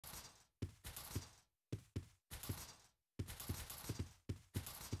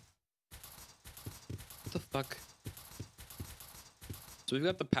Fuck. So we've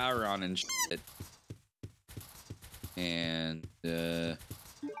got the power on and shit. And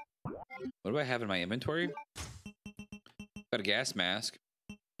what do I have in my inventory? Got a gas mask.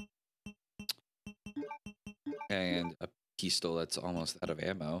 And a pistol that's almost out of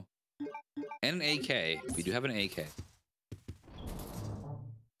ammo. And an AK. We do have an AK.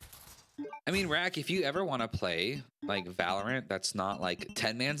 I mean, Rack, if you ever want to play like Valorant that's not like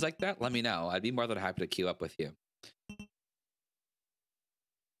 10 mans like that, let me know. I'd be more than happy to queue up with you.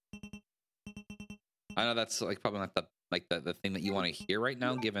 I know that's like probably not the thing that you want to hear right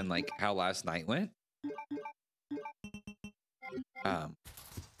now, given like how last night went. But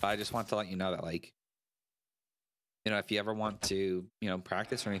I just want to let you know that, like, you know, if you ever want to, you know,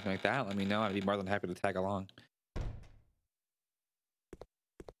 practice or anything like that, let me know. I'd be more than happy to tag along.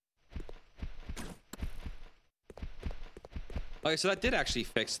 Okay, so that did actually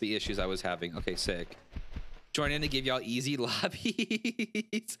fix the issues I was having. Okay, sick. Join in to give y'all easy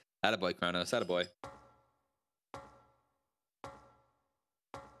lobbies. Attaboy, Kronos. Attaboy.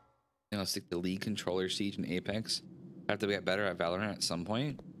 You know, stick to League, Controller, Siege, and Apex. I have to get better at Valorant at some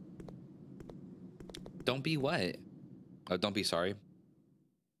point. Don't be what? Oh, don't be sorry.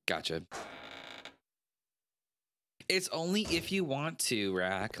 Gotcha. It's only if you want to,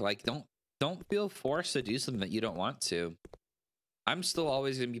 Rack. Like, don't feel forced to do something that you don't want to. I'm still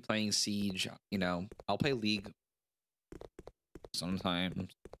always gonna be playing Siege. You know, I'll play League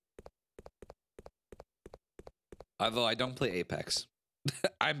sometimes. Although I don't play Apex.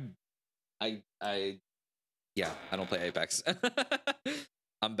 Yeah, I don't play Apex.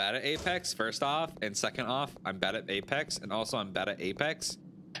 I'm bad at Apex, first off, and second off, I'm bad at Apex, and also I'm bad at Apex,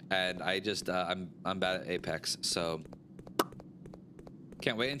 and I just I'm bad at Apex, so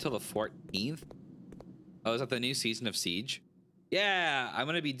can't wait until the 14th. Oh, is that the new season of Siege? Yeah, I'm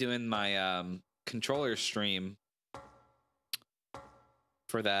gonna be doing my controller stream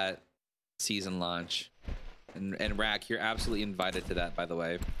for that season launch, and Rack, you're absolutely invited to that, by the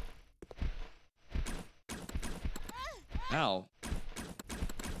way. Ow.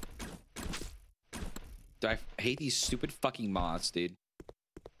 I hate these stupid fucking moths, dude.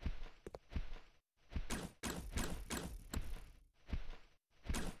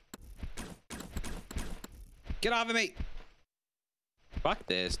 Get off of me! Fuck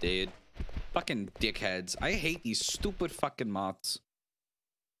this, dude. Fucking dickheads. I hate these stupid fucking moths.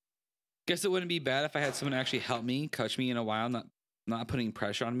 Guess it wouldn't be bad if I had someone actually help me, coach me in a while, not putting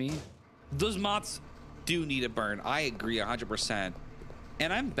pressure on me. Those moths do need a burn. I agree 100%.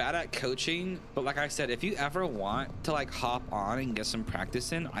 And I'm bad at coaching, but like I said, if you ever want to like hop on and get some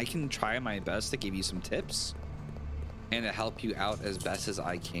practice in, I can try my best to give you some tips and to help you out as best as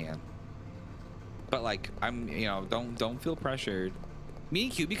I can. But like, I'm, you know, don't feel pressured. Me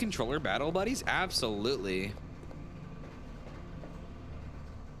and QB controller battle buddies? Absolutely.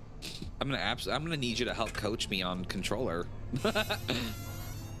 I'm gonna need you to help coach me on controller.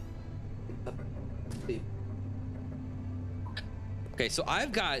 Okay, so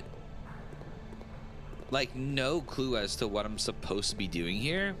I've got like no clue as to what I'm supposed to be doing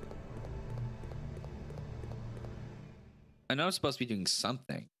here. I know I'm supposed to be doing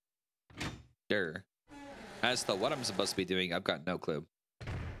something. Sure. As to what I'm supposed to be doing, I've got no clue.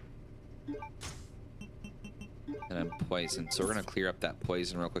 And I'm poisoned, so we're gonna clear up that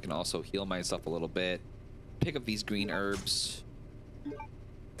poison real quick and also heal myself a little bit. Pick up these green herbs,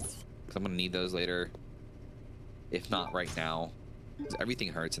 because I'm gonna need those later. If not right now.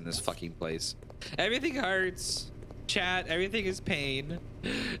 Everything hurts in this fucking place. Everything hurts. Chat, everything is pain.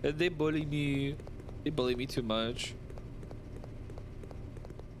 And they bully me. They bully me too much.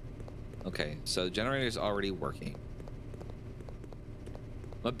 Okay, so the generator is already working.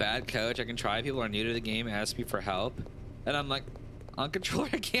 I'm a bad coach. I can try. People are new to the game, ask me for help. And I'm like, on controller,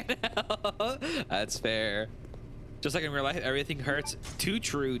 I can't help. That's fair. Just like in real life, everything hurts. Too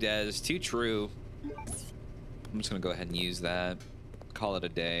true, Des. Too true. I'm just gonna go ahead and use that. Call it a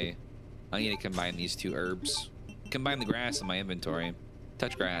day. I need to combine these two herbs. Combine the grass in my inventory.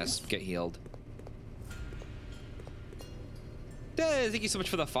 Touch grass, get healed. Des, thank you so much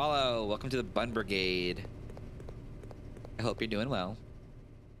for the follow. Welcome to the Bun Brigade. I hope you're doing well.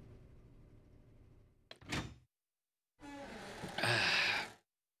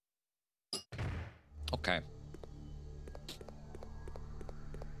 Okay.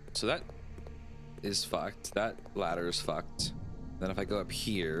 So that is fucked. That ladder is fucked. Then if I go up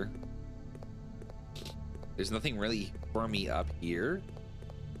here, there's nothing really for me up here.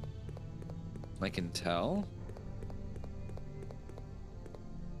 I can tell.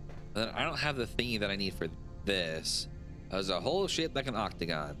 And then I don't have the thingy that I need for this. As a hole shaped like an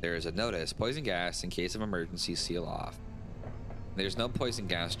octagon, there is a notice: poison gas in case of emergency, seal off. There's no poison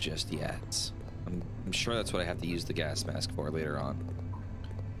gas just yet. I'm sure that's what I have to use the gas mask for later on.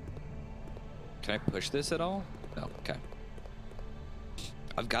 Can I push this at all? No. Okay.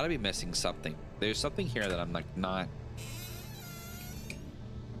 I've got to be missing something. There's something here that I'm like not.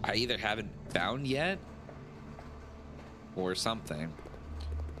 I either haven't found yet or something.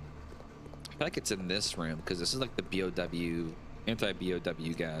 I feel like it's in this room because this is like the BOW,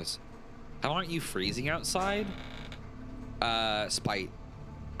 anti-BOW gas. How aren't you freezing outside? Spite.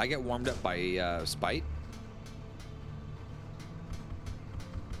 I get warmed up by spite.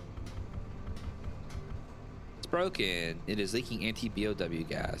 It's broken. It is leaking anti-BOW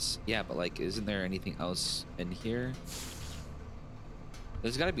gas. Yeah, but like, isn't there anything else in here?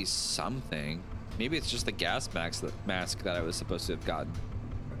 There's got to be something. Maybe it's just the gas mask that I was supposed to have gotten.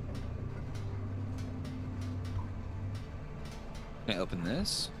 Can I open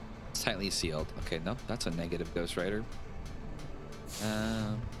this? It's tightly sealed. Okay, nope, that's a negative, Ghost Rider.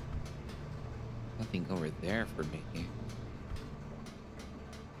 Nothing over there for me.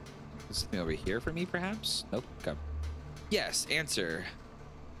 Is something over here for me, perhaps? Nope. Okay. Yes, answer.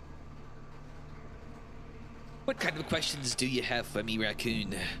 What kind of questions do you have for me,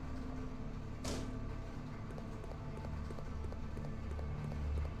 Raccoon?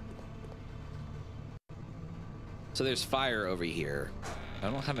 So there's fire over here. I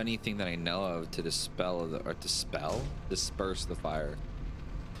don't have anything that I know of to dispel the, or disperse the fire.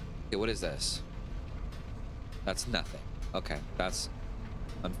 Okay, what is this? That's nothing. Okay, that's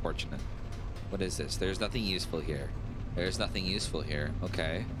unfortunate. What is this? There's nothing useful here. There's nothing useful here.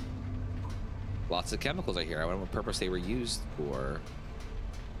 Okay. Lots of chemicals are here. I wonder what purpose they were used for.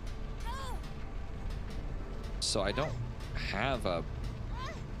 So I don't have a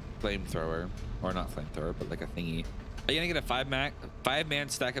flamethrower, or not flamethrower, but like a thingy. Are you gonna get a five-man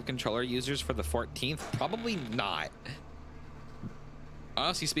stack of controller users for the 14th? Probably not.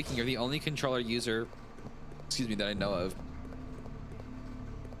 Honestly speaking, you're the only controller user, excuse me, that I know of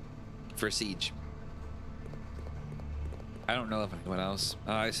for Siege. I don't know of anyone else.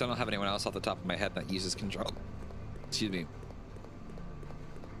 I still don't have anyone else off the top of my head that uses control. Excuse me.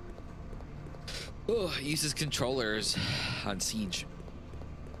 Oh, uses controllers on Siege.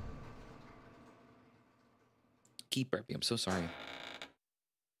 Keep burping. I'm so sorry.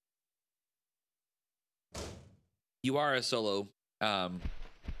 You are a solo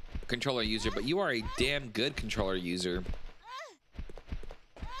controller user, but you are a damn good controller user.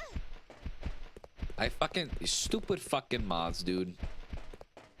 I fucking stupid fucking mods, dude.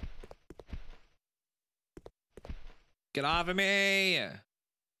 Get off of me,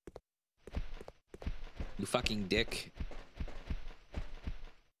 you fucking dick.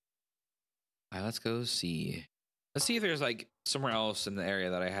 All right, let's go see. Let's see if there's like somewhere else in the area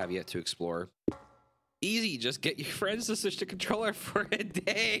that I have yet to explore. Easy, just get your friends to switch to controller for a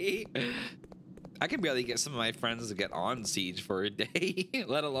day. I can barely get some of my friends to get on Siege for a day,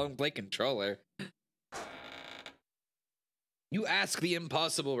 let alone play controller. You ask the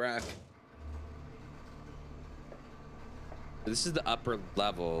impossible, Rack. This is the upper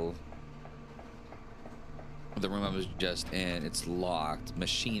level of the room I was just in. It's locked.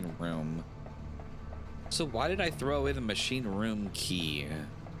 Machine room. So why did I throw away the machine room key?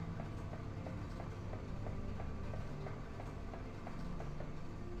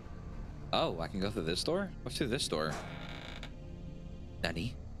 Oh, I can go through this door? What's through this door?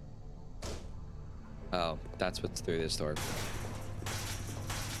 Nani? Oh, that's what's through this door.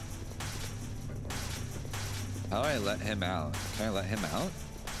 How do I let him out? Can I let him out?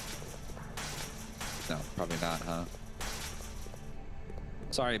 No, probably not, huh?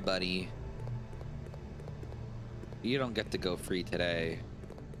 Sorry, buddy. You don't get to go free today.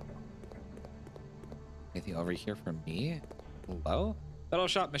 Anything over here for me? Hello? Metal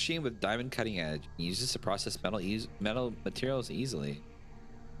shop machine with diamond cutting edge. Uses to process metal materials easily.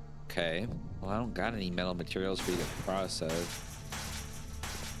 Okay. Well, I don't got any metal materials for you to process.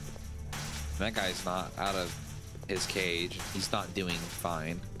 That guy's not out of his cage. He's not doing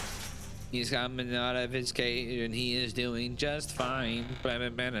fine. He's coming out of his cage and he is doing just fine.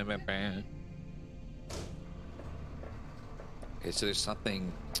 Okay, so there's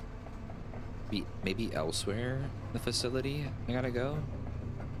something maybe elsewhere in the facility I gotta go.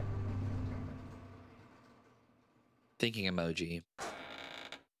 Thinking emoji.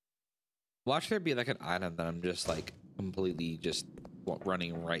 Watch there be like an item that I'm just like completely just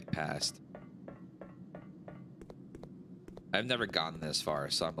running right past. I've never gotten this far,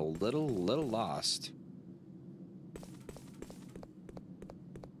 so I'm a little lost.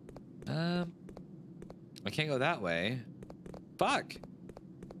 I can't go that way. fuck?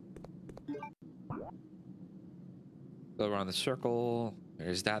 Go around the circle.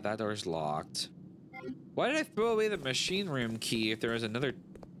 There's that. That door's locked. Why did I throw away the machine room key if there was another...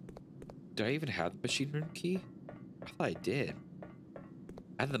 Did I even have the machine room key? I thought I did.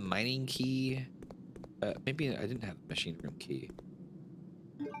 I have the mining key. Maybe I didn't have the machine room key.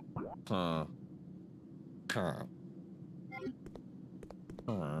 Huh. Huh.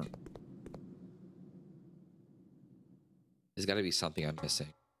 Huh. There's got to be something I'm missing.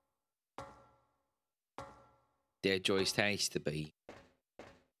 There just has to be.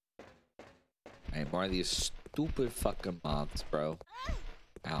 Hey, more of these stupid fucking moths, bro.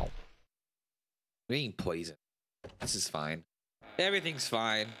 Ow. We ain't poison. This is fine. Everything's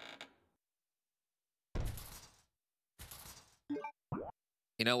fine.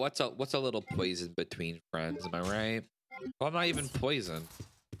 You know, what's a little poison between friends, am I right? Well, I'm not even poison.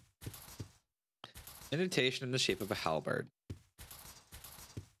 Indentation in the shape of a halberd.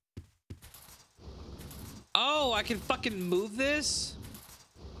 Oh, I can fucking move this?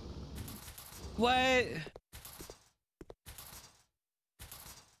 What?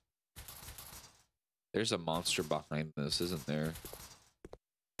 There's a monster behind this, isn't there?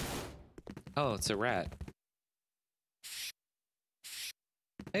 Oh, it's a rat.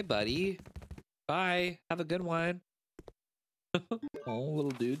 Hey, buddy. Bye. Have a good one. Oh,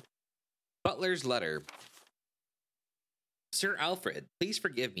 little dude. Butler's letter. Sir Alfred, please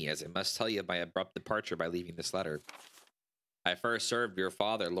forgive me as I must tell you of my abrupt departure by leaving this letter. I first served your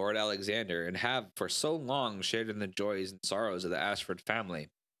father, Lord Alexander, and have for so long shared in the joys and sorrows of the Ashford family.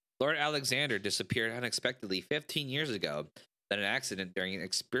 Lord Alexander disappeared unexpectedly 15 years ago. Then an accident during an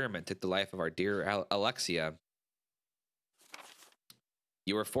experiment took the life of our dear Alexia.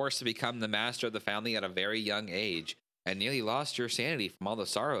 You were forced to become the master of the family at a very young age, and nearly lost your sanity from all the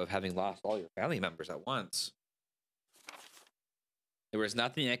sorrow of having lost all your family members at once. There was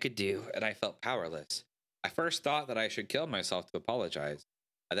nothing I could do, and I felt powerless. I first thought that I should kill myself to apologize.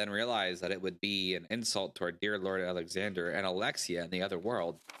 I then realized that it would be an insult to our dear Lord Alexander and Alexia in the other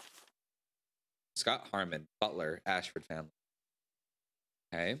world. Scott Harmon, Butler, Ashford family.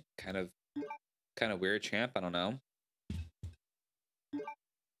 Okay, kind of weird, champ. I don't know.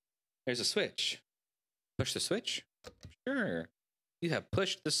 There's a switch. Push the switch? Sure. You have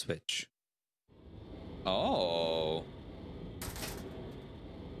pushed the switch. Oh.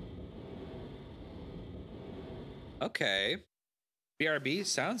 Okay. BRB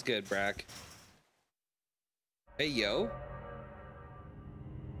sounds good, Brack. Hey, yo.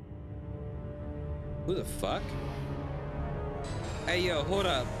 Who the fuck? Hey, yo, hold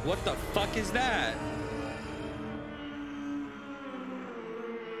up. What the fuck is that?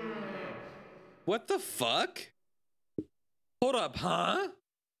 What the fuck? Hold up, huh?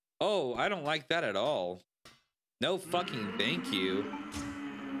 Oh, I don't like that at all. No fucking thank you.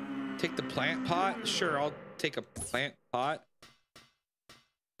 Take the plant pot? Sure, I'll take a plant pot.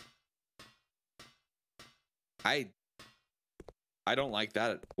 I don't like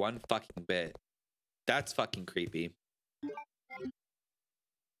that one fucking bit. That's fucking creepy.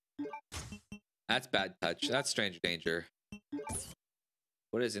 That's bad touch. That's stranger danger.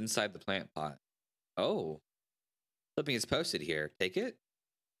 What is inside the plant pot? Oh. Something is posted here. Take it?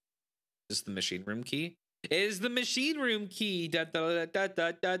 Is this the machine room key? It is the machine room key. Da, da, da,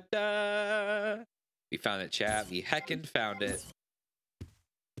 da, da, da. We found it, chat. We heckin' found it.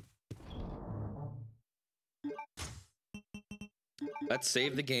 Let's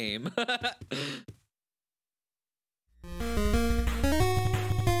save the game.